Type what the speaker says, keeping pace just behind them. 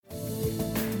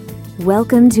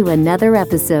Welcome to another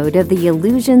episode of the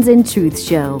Illusions and Truth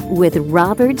Show with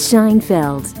Robert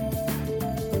Scheinfeld.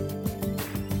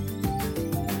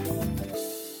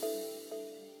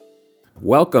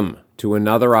 Welcome to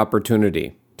another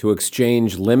opportunity to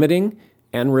exchange limiting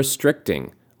and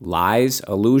restricting lies,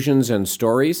 illusions, and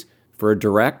stories for a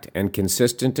direct and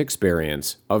consistent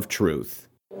experience of truth.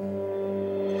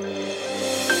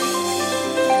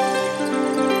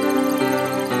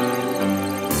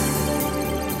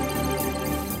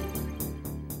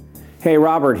 Hey,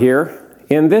 Robert here.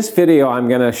 In this video, I'm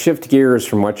going to shift gears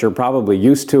from what you're probably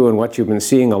used to and what you've been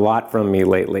seeing a lot from me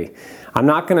lately. I'm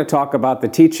not going to talk about the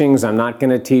teachings, I'm not going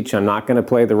to teach, I'm not going to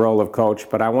play the role of coach,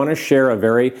 but I want to share a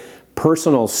very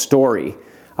personal story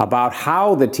about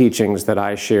how the teachings that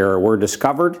I share were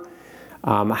discovered,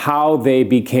 how they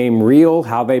became real,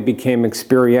 how they became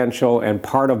experiential, and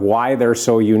part of why they're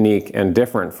so unique and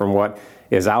different from what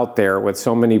is out there with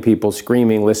so many people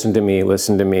screaming, "Listen to me,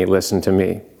 listen to me, listen to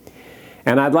me."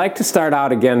 And I'd like to start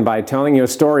out again by telling you a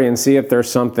story and see if there's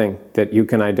something that you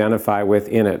can identify with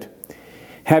in it.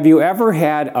 Have you ever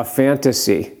had a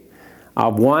fantasy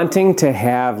of wanting to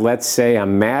have, let's say, a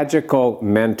magical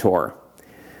mentor?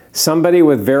 Somebody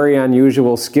with very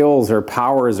unusual skills or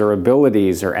powers or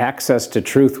abilities or access to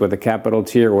truth with a capital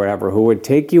T or whatever, who would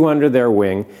take you under their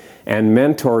wing and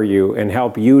mentor you and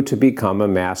help you to become a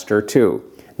master too.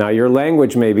 Now, your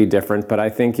language may be different, but I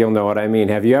think you'll know what I mean.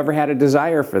 Have you ever had a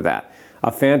desire for that?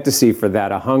 A fantasy for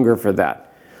that, a hunger for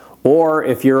that? Or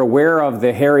if you're aware of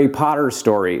the Harry Potter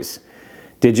stories,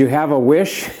 did you have a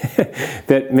wish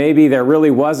that maybe there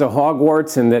really was a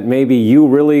Hogwarts and that maybe you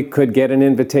really could get an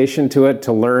invitation to it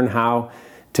to learn how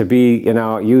to be,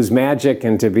 use magic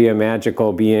and to be a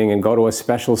magical being and go to a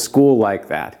special school like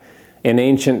that? In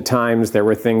ancient times, there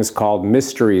were things called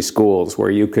mystery schools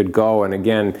where you could go and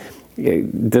again,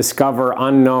 discover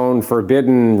unknown,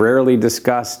 forbidden, rarely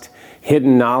discussed,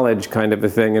 hidden knowledge kind of a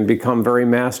thing and become very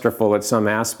masterful at some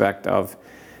aspect of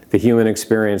the human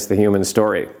experience, the human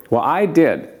story. Well, I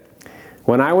did.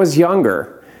 When I was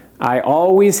younger, I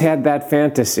always had that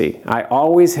fantasy. I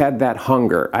always had that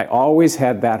hunger. I always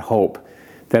had that hope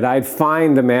that I'd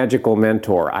find the magical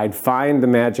mentor. I'd find the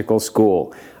magical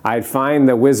school. I'd find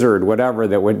the wizard, whatever,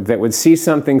 that would see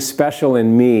something special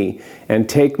in me and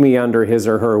take me under his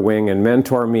or her wing and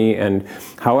mentor me, and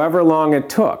however long it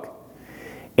took.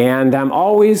 And I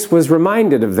always was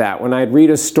reminded of that when I'd read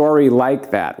a story like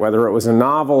that, whether it was a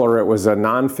novel or it was a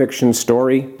nonfiction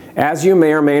story. As you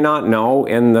may or may not know,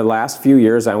 in the last few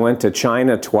years I went to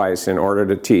China twice in order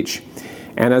to teach.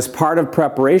 And as part of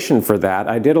preparation for that,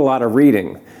 I did a lot of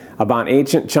reading about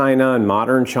ancient China and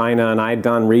modern China, and I'd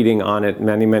done reading on it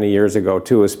many, many years ago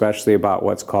too, especially about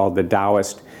what's called the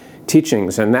Taoist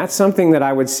teachings. And that's something that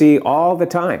I would see all the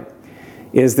time,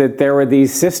 is that there were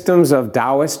these systems of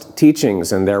Taoist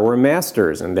teachings, and there were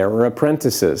masters, and there were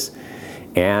apprentices.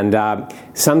 And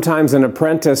sometimes an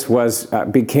apprentice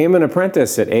became an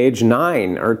apprentice at age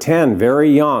 9 or 10, very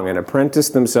young, and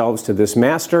apprenticed themselves to this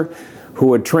master who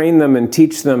would train them and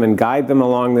teach them and guide them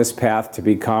along this path to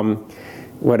become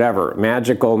whatever,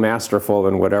 magical, masterful,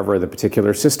 and whatever the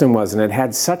particular system was. And it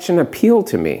had such an appeal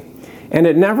to me. And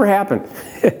it never happened.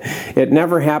 It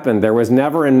never happened. There was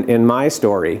never in my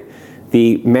story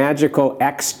the magical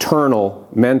external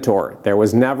mentor. There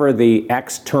was never the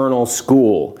external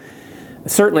school.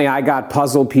 Certainly I got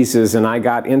puzzle pieces and I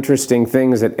got interesting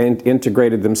things that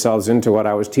integrated themselves into what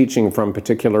I was teaching from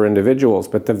particular individuals,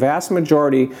 but the vast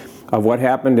majority of what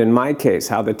happened in my case,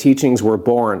 how the teachings were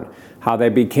born, how they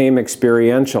became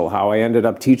experiential, how I ended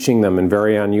up teaching them in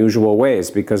very unusual ways,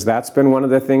 because that's been one of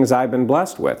the things I've been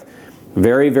blessed with.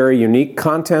 Very, very unique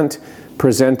content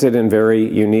presented in very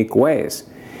unique ways.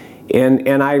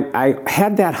 And I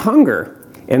had that hunger,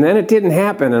 and then it didn't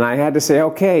happen, and I had to say,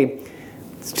 okay,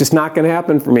 it's just not going to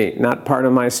happen for me, not part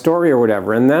of my story or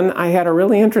whatever. And then I had a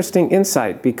really interesting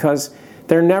insight, because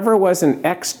there never was an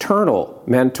external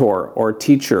mentor or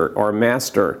teacher or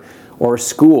master or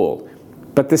school,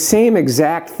 but the same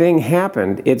exact thing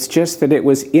happened. It's just that it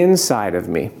was inside of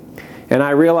me. And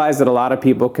I realize that a lot of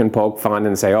people can poke fun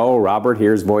and say, oh, Robert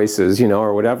hears voices,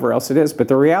 or whatever else it is. But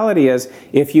the reality is,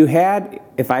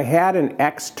 if I had an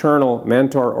external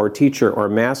mentor or teacher or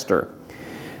master,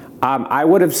 I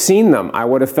would have seen them. I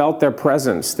would have felt their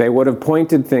presence. They would have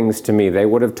pointed things to me. They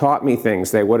would have taught me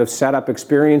things. They would have set up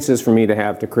experiences for me to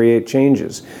have to create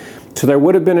changes. So there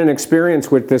would have been an experience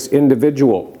with this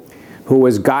individual who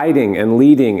was guiding and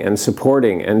leading and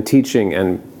supporting and teaching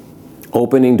and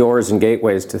opening doors and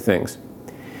gateways to things.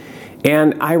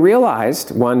 And I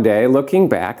realized one day, looking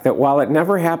back, that while it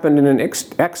never happened in an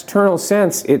external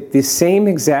sense, the same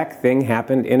exact thing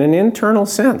happened in an internal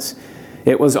sense.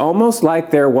 It was almost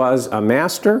like there was a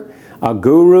master, a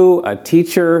guru, a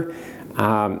teacher,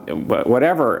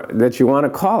 whatever that you want to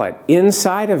call it,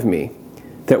 inside of me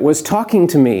that was talking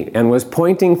to me and was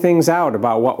pointing things out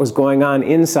about what was going on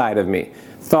inside of me.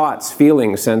 Thoughts,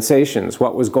 feelings, sensations,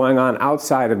 what was going on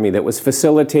outside of me that was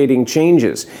facilitating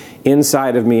changes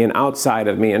inside of me and outside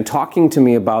of me and talking to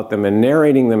me about them and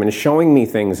narrating them and showing me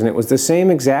things. And it was the same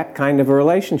exact kind of a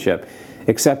relationship,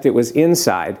 except it was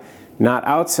inside, not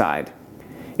outside.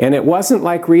 And it wasn't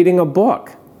like reading a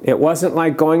book. It wasn't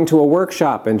like going to a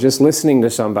workshop and just listening to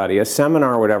somebody, a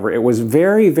seminar or whatever. It was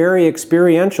very, very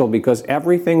experiential because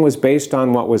everything was based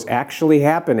on what was actually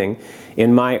happening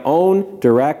in my own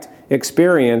direct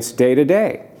experience day to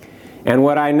day. And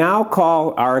what I now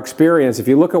call our experience, if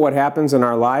you look at what happens in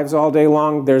our lives all day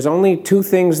long, there's only two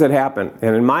things that happen.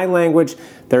 And in my language,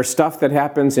 there's stuff that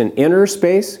happens in inner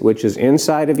space, which is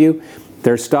inside of you.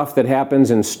 There's stuff that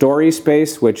happens in story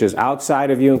space, which is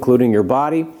outside of you, including your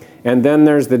body. And then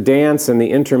there's the dance and the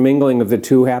intermingling of the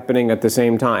two happening at the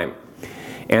same time.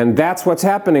 And that's what's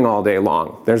happening all day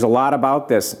long. There's a lot about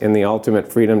this in the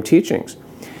Ultimate Freedom Teachings.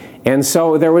 And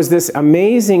so there was this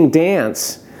amazing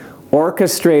dance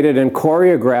orchestrated and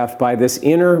choreographed by this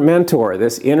inner mentor,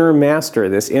 this inner master,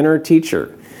 this inner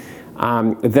teacher,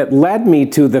 that led me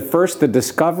to the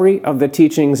discovery of the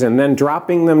teachings and then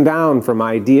dropping them down from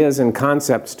ideas and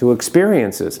concepts to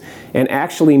experiences and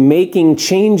actually making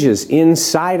changes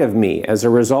inside of me as a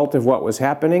result of what was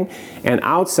happening, and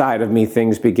outside of me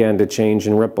things began to change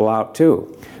and ripple out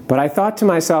too. But I thought to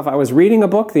myself, I was reading a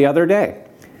book the other day.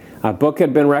 A book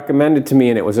had been recommended to me,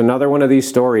 and it was another one of these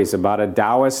stories about a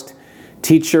Taoist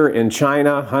teacher in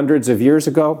China hundreds of years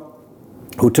ago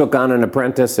who took on an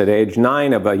apprentice at age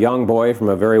 9 of a young boy from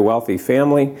a very wealthy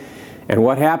family. And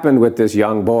what happened with this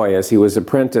young boy as he was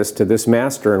apprenticed to this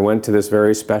master and went to this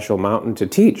very special mountain to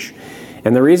teach.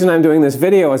 And the reason I'm doing this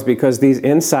video is because these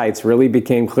insights really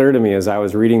became clear to me as I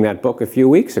was reading that book a few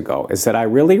weeks ago, is that I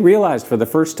really realized for the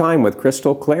first time with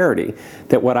crystal clarity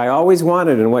that what I always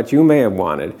wanted and what you may have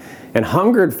wanted and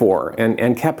hungered for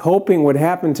and kept hoping would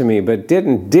happen to me but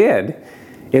did,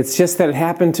 it's just that it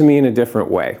happened to me in a different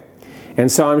way. And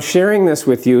so I'm sharing this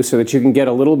with you so that you can get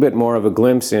a little bit more of a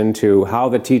glimpse into how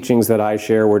the teachings that I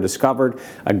share were discovered,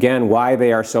 again, why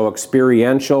they are so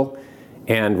experiential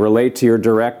and relate to your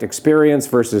direct experience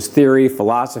versus theory,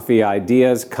 philosophy,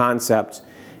 ideas, concepts,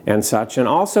 and such. And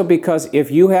also because if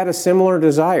you had a similar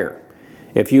desire,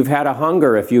 if you've had a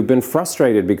hunger, if you've been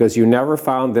frustrated because you never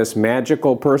found this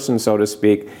magical person, so to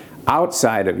speak,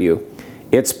 outside of you,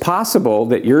 it's possible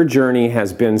that your journey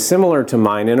has been similar to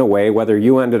mine in a way, whether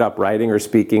you ended up writing or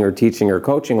speaking or teaching or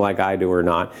coaching like I do or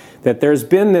not, that there's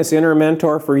been this inner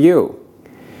mentor for you.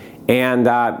 And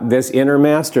this inner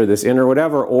master, this inner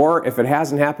whatever, or if it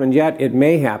hasn't happened yet, it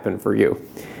may happen for you.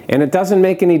 And it doesn't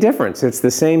make any difference. It's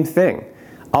the same thing.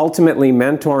 Ultimately,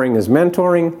 mentoring is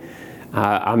mentoring.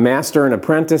 A master and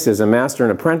apprentice is a master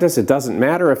and apprentice. It doesn't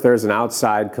matter if there's an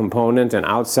outside component, an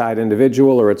outside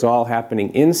individual, or it's all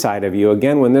happening inside of you.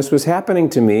 Again, when this was happening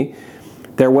to me,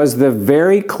 there was the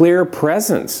very clear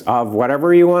presence of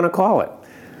whatever you want to call it.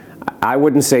 I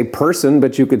wouldn't say person,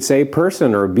 but you could say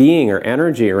person or being or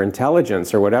energy or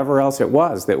intelligence or whatever else it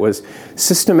was that was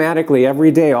systematically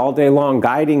every day, all day long,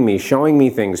 guiding me, showing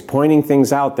me things, pointing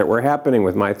things out that were happening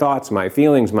with my thoughts, my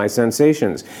feelings, my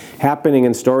sensations, happening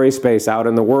in story space out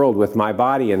in the world with my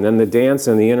body, and then the dance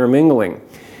and the intermingling.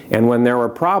 And when there were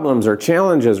problems or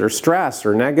challenges or stress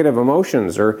or negative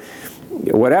emotions or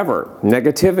whatever,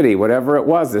 negativity, whatever it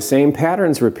was, the same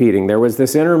patterns repeating, there was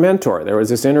this inner mentor, there was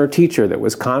this inner teacher that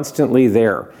was constantly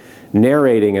there,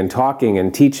 narrating and talking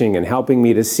and teaching and helping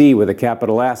me to see with a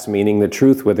capital S, meaning the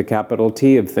truth with a capital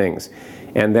T of things,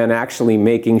 and then actually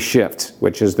making shifts,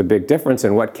 which is the big difference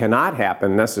and what cannot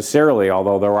happen necessarily,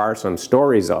 although there are some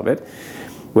stories of it.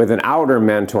 With an outer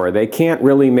mentor, they can't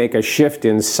really make a shift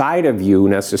inside of you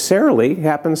necessarily. It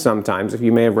happens sometimes, if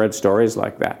you may have read stories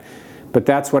like that. But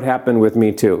that's what happened with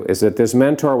me too, is that this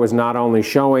mentor was not only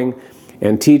showing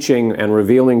and teaching and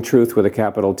revealing truth with a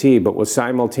capital T, but was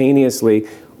simultaneously,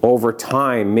 over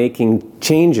time, making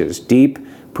changes, deep,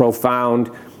 profound,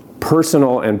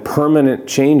 personal, and permanent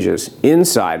changes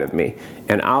inside of me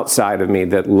and outside of me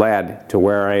that led to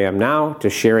where I am now, to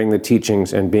sharing the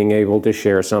teachings and being able to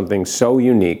share something so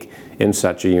unique in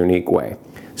such a unique way.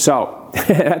 So,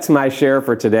 that's my share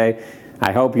for today.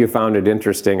 I hope you found it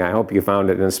interesting. I hope you found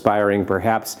it inspiring.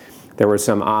 Perhaps there were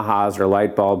some ahas or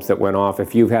light bulbs that went off.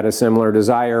 If you've had a similar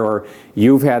desire or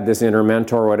you've had this inner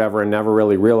mentor or whatever and never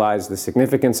really realized the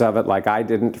significance of it like I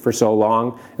didn't for so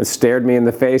long, it stared me in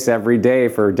the face every day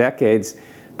for decades,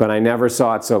 but I never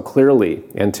saw it so clearly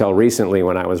until recently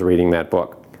when I was reading that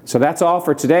book. So that's all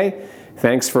for today.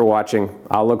 Thanks for watching.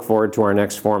 I'll look forward to our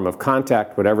next form of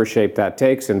contact, whatever shape that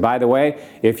takes. And by the way,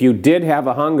 if you do have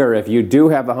a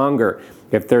hunger,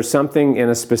 if there's something in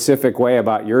a specific way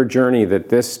about your journey that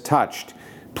this touched,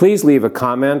 please leave a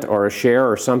comment or a share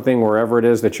or something wherever it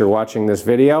is that you're watching this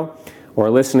video or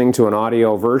listening to an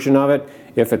audio version of it.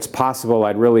 If it's possible,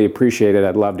 I'd really appreciate it.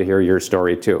 I'd love to hear your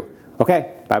story too.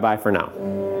 Okay, bye-bye for now.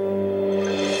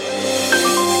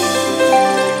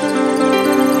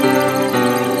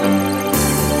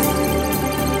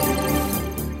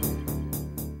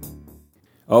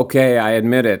 Okay, I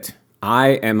admit it. I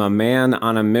am a man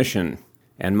on a mission,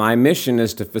 and my mission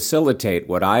is to facilitate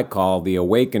what I call the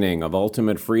awakening of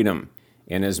ultimate freedom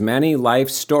in as many life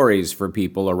stories for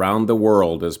people around the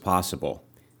world as possible.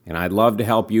 And I'd love to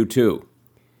help you too.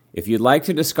 If you'd like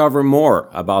to discover more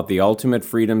about the Ultimate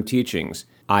Freedom teachings,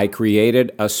 I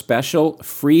created a special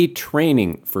free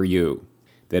training for you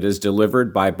that is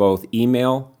delivered by both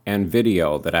email and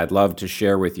video that I'd love to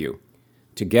share with you.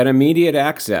 To get immediate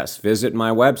access, visit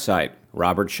my website,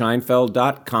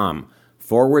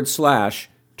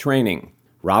 robertscheinfeld.com/training.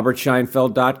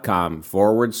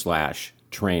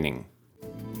 robertscheinfeld.com/training.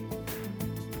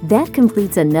 That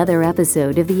completes another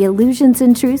episode of the Illusions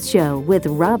and Truth Show with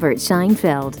Robert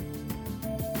Scheinfeld.